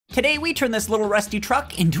Today we turn this little rusty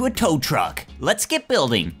truck into a tow truck. Let's get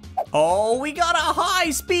building. Oh, we got a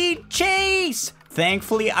high-speed chase!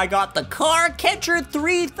 Thankfully, I got the Car Catcher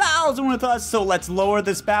 3000 with us, so let's lower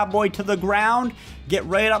this bad boy to the ground, get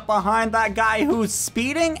right up behind that guy who's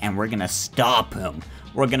speeding, and we're gonna stop him.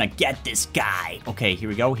 We're gonna get this guy. Okay, here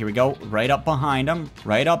we go, right up behind him,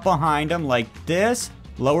 like this.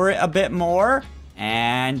 Lower it a bit more,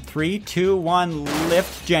 and 3, 2, 1,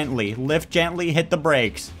 lift gently, hit the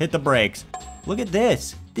brakes. Look at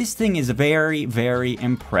this. This thing is very, very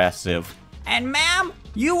impressive. And ma'am,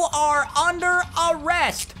 you are under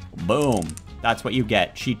arrest. Boom. That's what you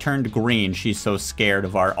get. She turned green. She's so scared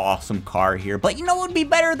of our awesome car here. But you know what would be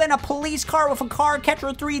better than a police car with a Car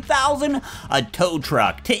Catcher 3000? A tow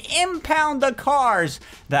truck to impound the cars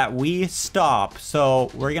that we stop.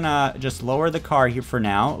 So we're gonna just lower the car here for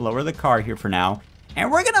now. And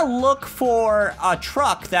we're gonna look for a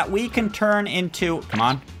truck that we can turn into, come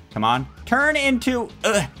on, turn into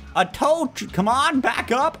a tow, come on, back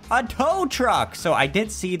up, a tow truck. So I did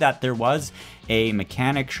see that there was a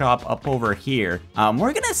mechanic shop up over here.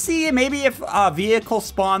 We're gonna see maybe if a vehicle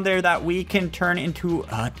spawned there that we can turn into,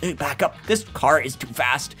 back up, this car is too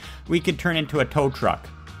fast. We could turn into a tow truck.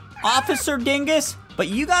 Officer Dingus, but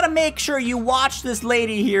you gotta make sure you watch this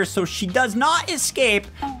lady here so she does not escape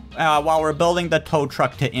while we're building the tow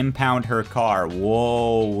truck to impound her car.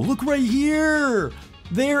 Whoa, look right here.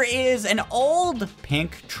 There is an old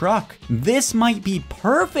pink truck. This might be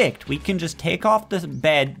perfect. We can just take off the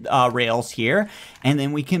bed rails here, and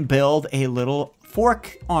then we can build a little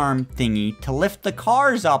fork arm thingy to lift the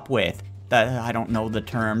cars up with. I don't know the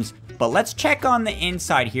terms, but let's check on the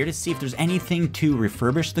inside here to see if there's anything to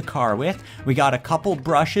refurbish the car with. We got a couple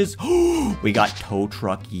brushes. We got tow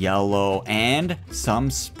truck yellow and some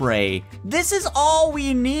spray. This is all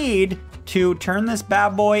we need to turn this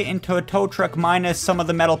bad boy into a tow truck, minus some of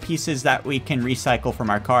the metal pieces that we can recycle from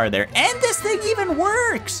our car there. And this thing even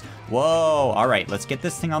works. Whoa, all right, let's get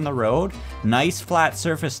this thing on the road. Nice flat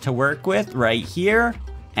surface to work with right here.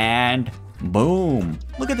 And boom,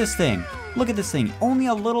 look at this thing. Only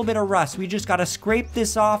a little bit of rust. We just gotta scrape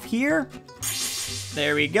this off here.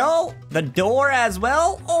 There we go. The door as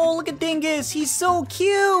well. Oh, look at Dingus, he's so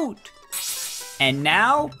cute. And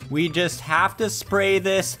now we just have to spray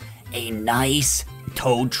this a nice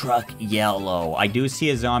tow truck yellow. I do see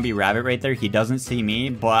a zombie rabbit right there. He doesn't see me,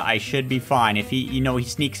 but I should be fine. If he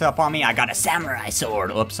sneaks up on me, I got a samurai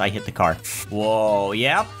sword. Oops, I hit the car. Whoa,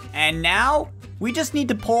 yep. And now we just need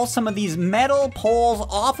to pull some of these metal poles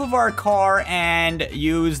off of our car and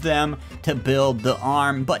use them to build the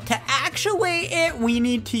arm. But to actuate it, we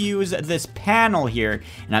need to use this panel here.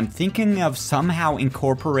 And I'm thinking of somehow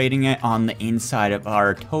incorporating it on the inside of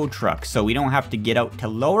our tow truck so we don't have to get out to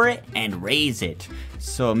lower it and raise it.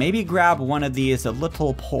 So maybe grab one of these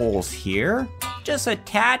little poles here. Just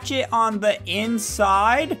attach it on the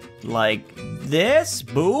inside like this.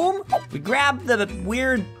 Boom. We grab the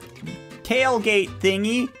weird tailgate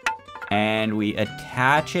thingy and we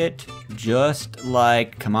attach it just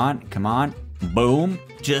like, come on, boom,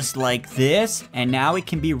 just like this. And now it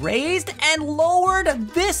can be raised and lowered.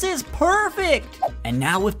 This is perfect. And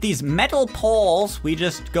now with these metal poles, we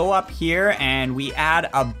just go up here and we add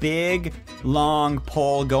a big long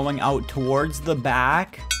pole going out towards the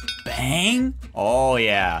back. Bang. Oh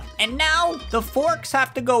yeah. And now the forks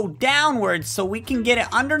have to go downwards so we can get it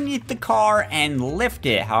underneath the car and lift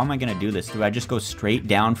it. How am I gonna do this? Do I just go straight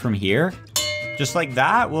down from here? Just like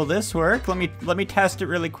that? Will this work? Let me test it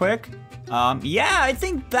really quick. Yeah, I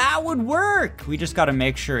think that would work. We just gotta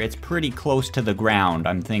make sure it's pretty close to the ground,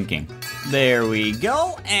 I'm thinking. There we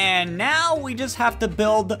go. And now we just have to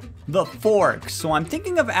build the forks. So I'm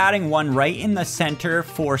thinking of adding one right in the center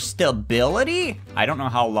for stability. I don't know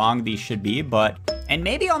how long these should be, and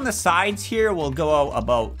maybe on the sides here, we'll go out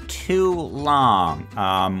about too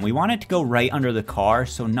long. We want it to go right under the car,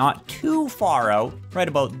 so not too far out, right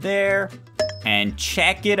about there. And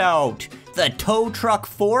check it out. The tow truck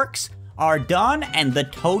forks are done and the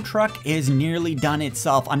tow truck is nearly done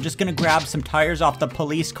itself. I'm just gonna grab some tires off the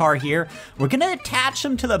police car here. We're gonna attach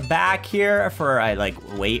them to the back here for like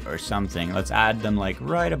weight or something. Let's add them like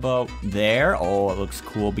right about there. Oh, it looks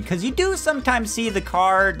cool because you do sometimes see the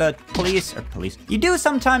police. You do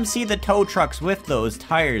sometimes see the tow trucks with those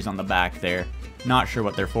tires on the back there. Not sure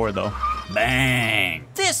what they're for though. Bang!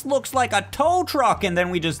 This looks like a tow truck, and then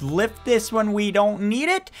we just lift this when we don't need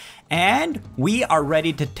it, And we are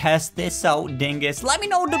ready to test this out, Dingus. Let me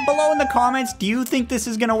know below in the comments, do you think this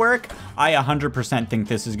is gonna work? I 100% think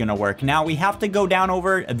this is gonna work. Now we have to go down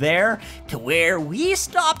over there to where we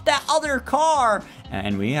stopped that other car,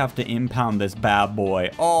 and we have to impound this bad boy.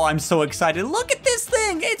 Oh, I'm so excited. Look at this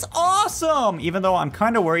thing, it's awesome. Even though I'm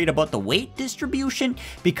kind of worried about the weight distribution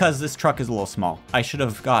because this truck is a little small. I should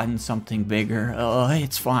have gotten something bigger. Oh,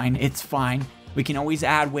 it's fine, it's fine. We can always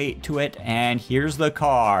add weight to it, and here's the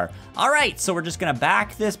car. All right, so we're just gonna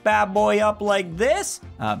back this bad boy up like this.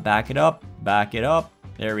 Back it up,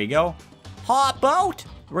 there we go. Hop out,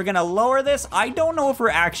 we're gonna lower this. I don't know if we're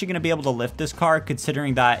actually gonna be able to lift this car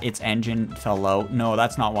considering that its engine fell out. No,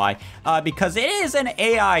 that's not why. Because it is an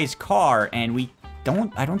AI's car, and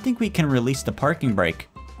I don't think we can release the parking brake.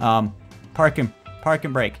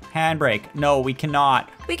 Parking brake, handbrake. No, we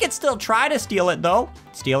cannot. We could still try to steal it though.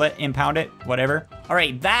 Steal it, impound it, whatever. All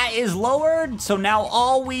right, that is lowered. So now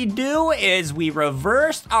all we do is we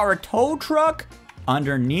reverse our tow truck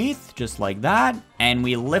underneath, just like that. And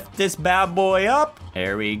we lift this bad boy up.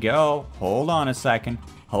 There we go. Hold on a second.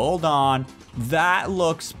 Hold on. That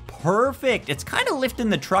looks perfect. It's kind of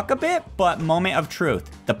lifting the truck a bit, but moment of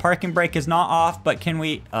truth. The parking brake is not off, but can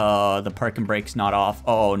we, the parking brake's not off.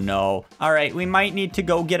 Oh no. All right, we might need to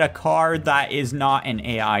go get a car that is not an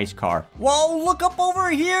AI's car. Whoa, look up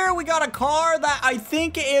over here. We got a car that I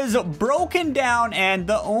think is broken down, and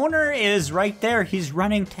the owner is right there. He's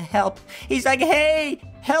running to help. He's like, hey,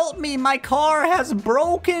 help me, my car has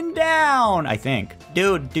broken down, I think.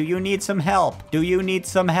 Dude, do you need some help? Do you need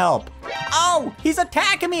some help? Oh, he's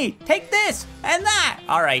attacking me. Take this and that.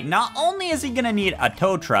 All right, not only is he gonna need a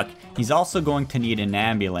tow truck, he's also going to need an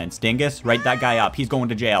ambulance. Dingus, write that guy up. He's going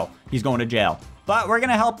to jail. He's going to jail. But we're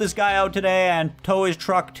gonna help this guy out today and tow his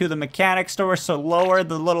truck to the mechanic store. So lower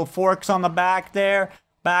the little forks on the back there.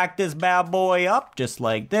 Back this bad boy up, just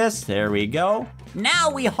like this. There we go.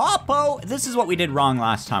 Now we hop out. This is what we did wrong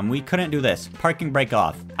last time. We couldn't do this. Parking brake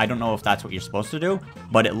off. I don't know if that's what you're supposed to do,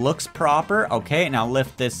 but it looks proper. Okay, now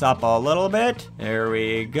lift this up a little bit. There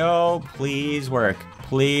we go. Please work.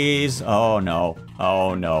 Please. Oh no.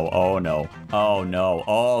 Oh no. Oh no. Oh no.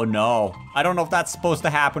 Oh no. I don't know if that's supposed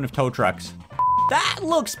to happen with tow trucks. That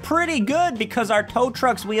looks pretty good because our tow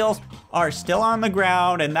truck's wheels are still on the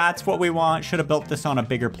ground, and that's what we want. Should have built this on a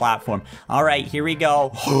bigger platform. All right, here we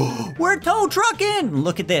go. We're tow trucking.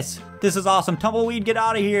 Look at this. This is awesome. Tumbleweed, get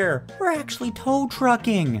out of here. We're actually tow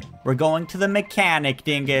trucking. We're going to the mechanic,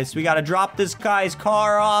 Dingus. We got to drop this guy's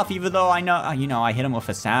car off, even though I know, you know, I hit him with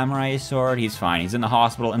a samurai sword. He's fine. He's in the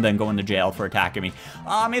hospital and then going to jail for attacking me.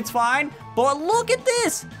 It's fine. But look at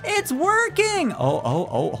this. It's working.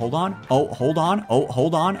 Oh, hold on. Oh, hold on. Oh,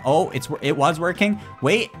 hold on. Oh, it was working.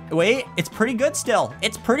 Wait. It's pretty good still.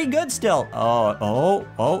 It's pretty good still.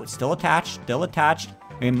 Oh, it's still attached.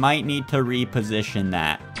 We might need to reposition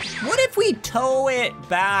that. What if we tow it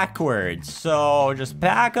backwards? So just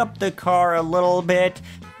back up the car a little bit,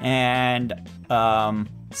 and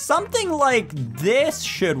something like this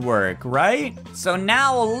should work, right? So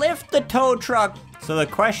now lift the tow truck. So the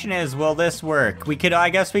question is, will this work? I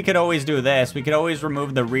guess we could always do this. We could always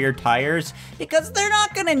remove the rear tires because they're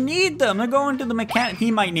not gonna need them. They're going to the mechanic.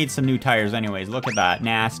 He might need some new tires anyways. Look at that,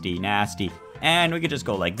 nasty. And we could just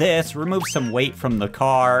go like this, remove some weight from the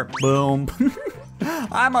car, boom.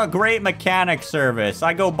 I'm a great mechanic service.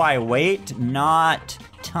 I go by weight, not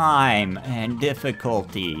time and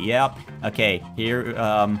difficulty. Yep. Okay, here,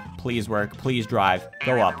 please work, please drive.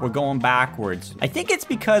 Go up, we're going backwards. I think it's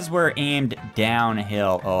because we're aimed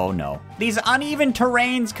downhill. Oh no. These uneven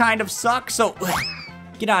terrains kind of suck, so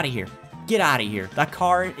get out of here. Get out of here. That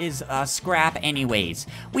car is scrap anyways.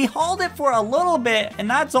 We hauled it for a little bit, and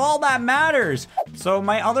that's all that matters. So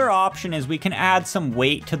my other option is we can add some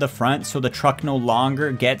weight to the front so the truck no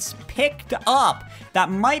longer gets picked up. That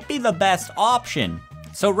might be the best option.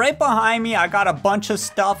 So right behind me, I got a bunch of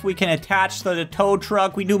stuff we can attach to the tow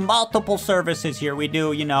truck. We do multiple services here. We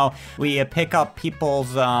do, you know, we pick up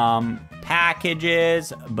people's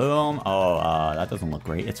packages. Boom. Oh, that doesn't look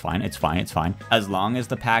great. It's fine. As long as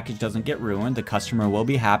the package doesn't get ruined, the customer will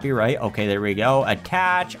be happy, right? Okay, there we go.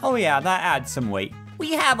 Attach. Oh yeah, that adds some weight.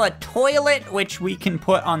 We have a toilet, which we can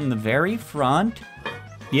put on the very front.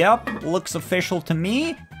 Yep, looks official to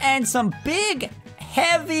me. And some big,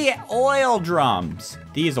 heavy oil drums.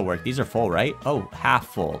 These will work. These are full, right? Oh, half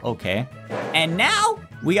full. Okay. And now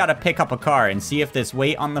we got to pick up a car and see if this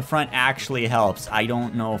weight on the front actually helps. I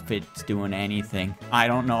don't know if it's doing anything. I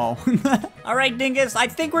don't know. All right, Dingus, I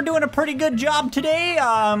think we're doing a pretty good job today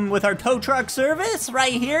with our tow truck service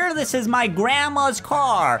right here. This is my grandma's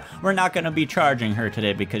car. We're not going to be charging her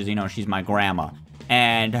today because, you know, she's my grandma.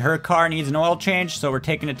 And her car needs an oil change, so we're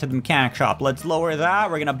taking it to the mechanic shop. Let's lower that.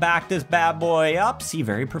 We're gonna back this bad boy up. See,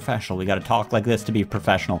 very professional. We gotta talk like this to be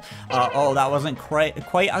professional. Oh, that wasn't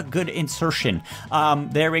quite a good insertion.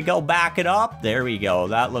 There we go, back it up. There we go,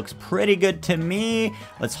 that looks pretty good to me.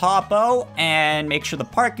 Let's hop out and make sure the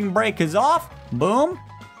parking brake is off. Boom.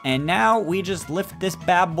 And now we just lift this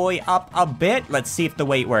bad boy up a bit. Let's see if the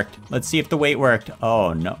weight worked. Let's see if the weight worked.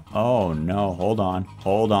 Oh no, hold on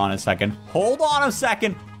a second. Hold on a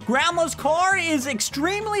second. Grandma's car is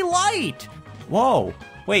extremely light. Whoa,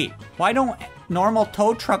 wait, why don't normal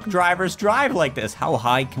tow truck drivers drive like this? How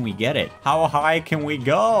high can we get it? How high can we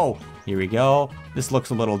go? Here we go. This looks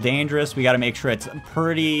a little dangerous. We gotta make sure it's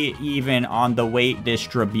pretty even on the weight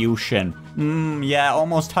distribution. Yeah,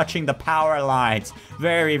 almost touching the power lines.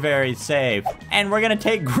 Very, very safe. And we're gonna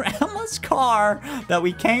take Grandma's car that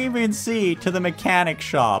we can't even see to the mechanic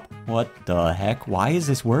shop. What the heck? Why is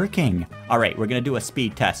this working? All right, we're gonna do a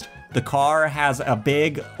speed test. The car has a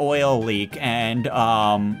big oil leak and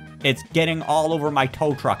it's getting all over my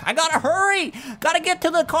tow truck. I gotta hurry! Gotta get to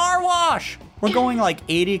the car wash! We're going like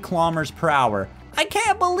 80 kilometers per hour. I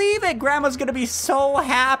can't believe it! Grandma's gonna be so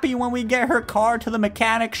happy when we get her car to the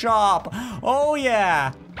mechanic shop. Oh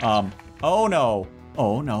yeah. Oh no.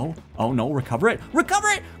 Oh no. Oh no, recover it. Recover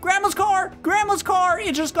it! Grandma's car! Grandma's car!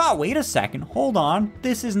 It just got, wait a second, hold on.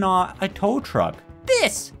 This is not a tow truck.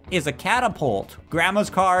 This is a catapult.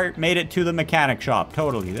 Grandma's car made it to the mechanic shop.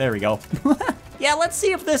 Totally, there we go. Yeah, let's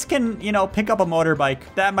see if this can, you know, pick up a motorbike.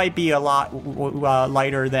 That might be a lot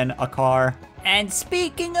lighter than a car. And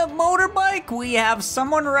speaking of motorbike, we have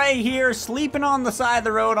someone right here sleeping on the side of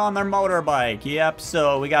the road on their motorbike. Yep,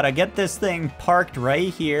 so we gotta get this thing parked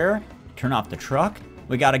right here. Turn off the truck.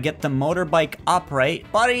 We gotta get the motorbike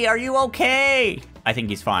upright. Buddy, are you okay? I think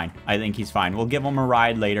he's fine. I think he's fine. We'll give him a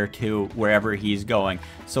ride later to wherever he's going.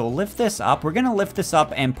 So lift this up. We're gonna lift this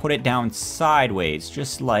up and put it down sideways.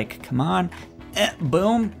 Just like, come on.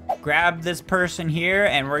 Boom. Grab this person here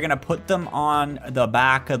and we're gonna put them on the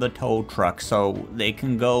back of the tow truck so they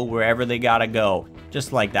can go wherever they gotta go.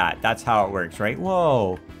 Just like that. That's how it works, right?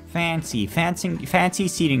 Whoa. Fancy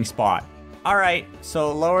seating spot. All right,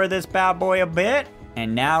 so lower this bad boy a bit.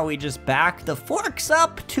 And now we just back the forks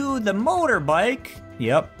up to the motorbike.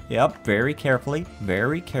 Yep, very carefully,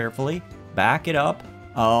 back it up.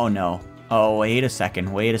 Oh no, oh, wait a second.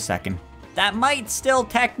 That might still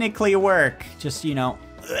technically work. Just, you know,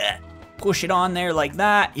 push it on there like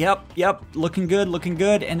that. Yep, looking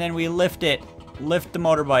good. And then we lift the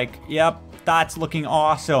motorbike. Yep, that's looking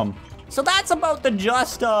awesome. So that's about the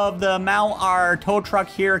gist of the amount our tow truck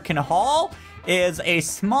here can haul. Is a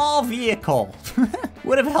small vehicle.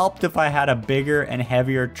 Would have helped if I had a bigger and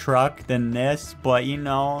heavier truck than this, but you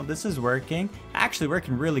know, this is working. Actually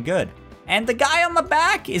working really good. And the guy on the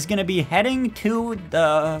back is gonna be heading to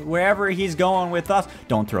wherever he's going with us.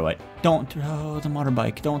 Don't throw it. Don't throw the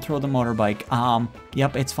motorbike. Don't throw the motorbike.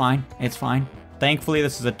 Yep, it's fine. Thankfully,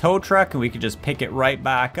 this is a tow truck and we can just pick it right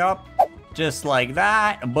back up. Just like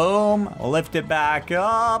that. Boom. Lift it back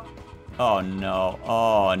up. Oh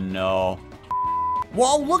no.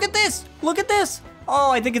 Whoa, look at this!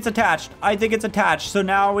 Oh, I think it's attached. So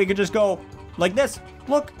now we could just go like this.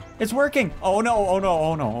 Look, it's working. Oh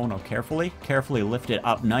no. Carefully lift it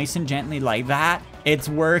up nice and gently like that. It's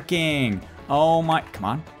working. Oh my, come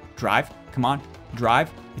on, drive.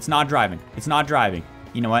 It's not driving.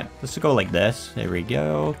 You know what? Let's go like this. There we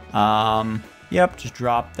go. Yep, just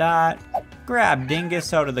drop that. Grab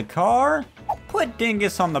Dingus out of the car. Put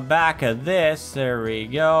Dingus on the back of this. There we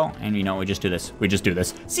go. And you know, we just do this.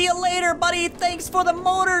 See you later, buddy. Thanks for the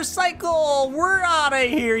motorcycle. We're out of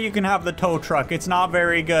here. You can have the tow truck. It's not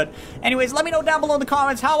very good. Anyways, let me know down below in the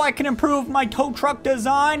comments how I can improve my tow truck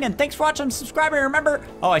design. And thanks for watching. Subscribe and remember,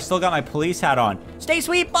 oh, I still got my police hat on. Stay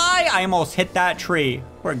sweet. Bye. I almost hit that tree.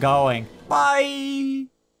 We're going. Bye.